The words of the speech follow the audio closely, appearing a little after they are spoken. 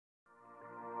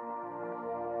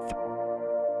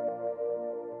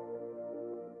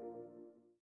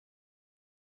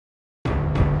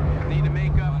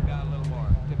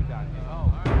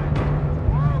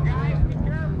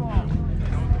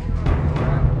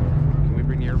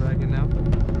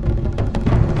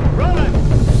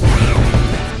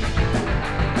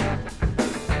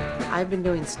been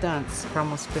doing stunts for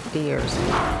almost 50 years.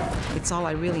 It's all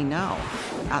I really know,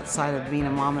 outside of being a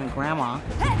mom and a grandma.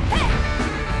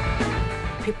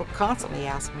 People constantly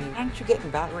ask me, aren't you getting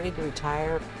about ready to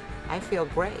retire? I feel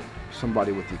great.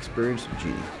 Somebody with the experience of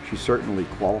Jeannie, she certainly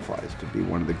qualifies to be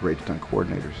one of the great stunt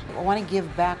coordinators. I want to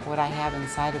give back what I have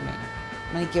inside of me.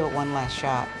 I'm going to give it one last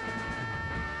shot.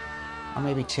 Or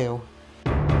maybe two.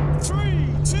 3,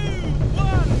 2,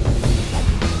 1.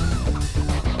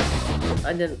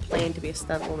 I didn't plan to be a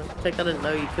stunt woman. In fact, I didn't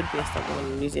know you could be a stunt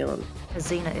woman in New Zealand.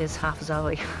 Xena is half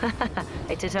Zoe.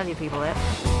 Hate to tell you people that.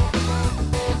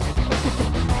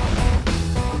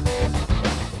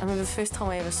 I remember the first time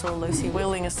I ever saw Lucy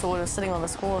wielding a sword and sitting on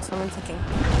this horse, and I'm thinking,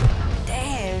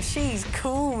 damn, she's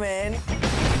cool, man.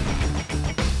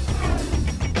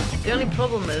 The only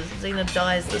problem is Xena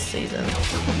dies this season.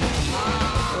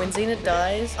 When Xena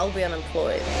dies, I'll be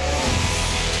unemployed.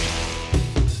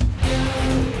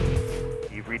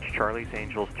 You've reached Charlie's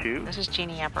Angels 2. This is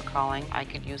Jeannie Epper calling. I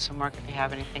could use some work if you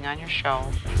have anything on your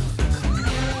show.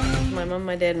 My mum,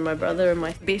 my dad, and my brother are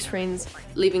my best friends.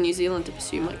 Leaving New Zealand to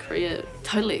pursue my career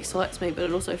totally excites me, but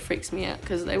it also freaks me out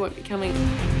because they won't be coming.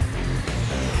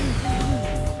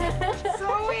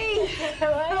 Zoe!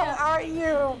 How are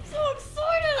you? So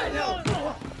excited! I know.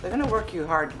 They're going to work you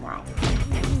hard tomorrow.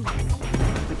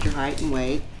 Put your height and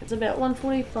weight. It's about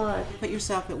 145. Put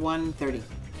yourself at 130.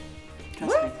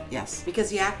 Trust me. Yes. Because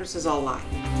the actresses all lie.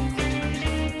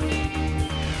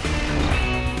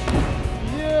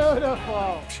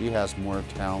 Beautiful. She has more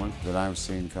talent than I've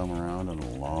seen come around in a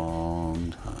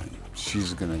long time.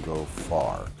 She's gonna go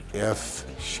far if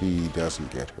she doesn't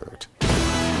get hurt.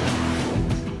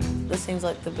 This seems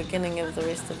like the beginning of the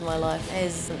rest of my life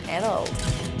as an adult.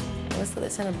 I always thought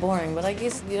that sounded boring, but I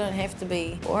guess you don't have to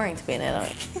be boring to be an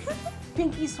adult.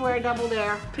 Pinky swear double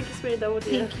dare. Pinky swear double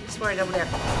dare. Pinky swear double dare.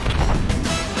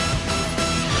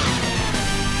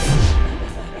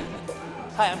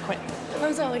 Hi, I'm Quentin.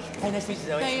 I'm Zoe. Hi, nice to meet you,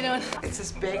 Zoe. How you doing? It's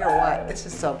this big or what? It's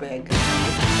just so big.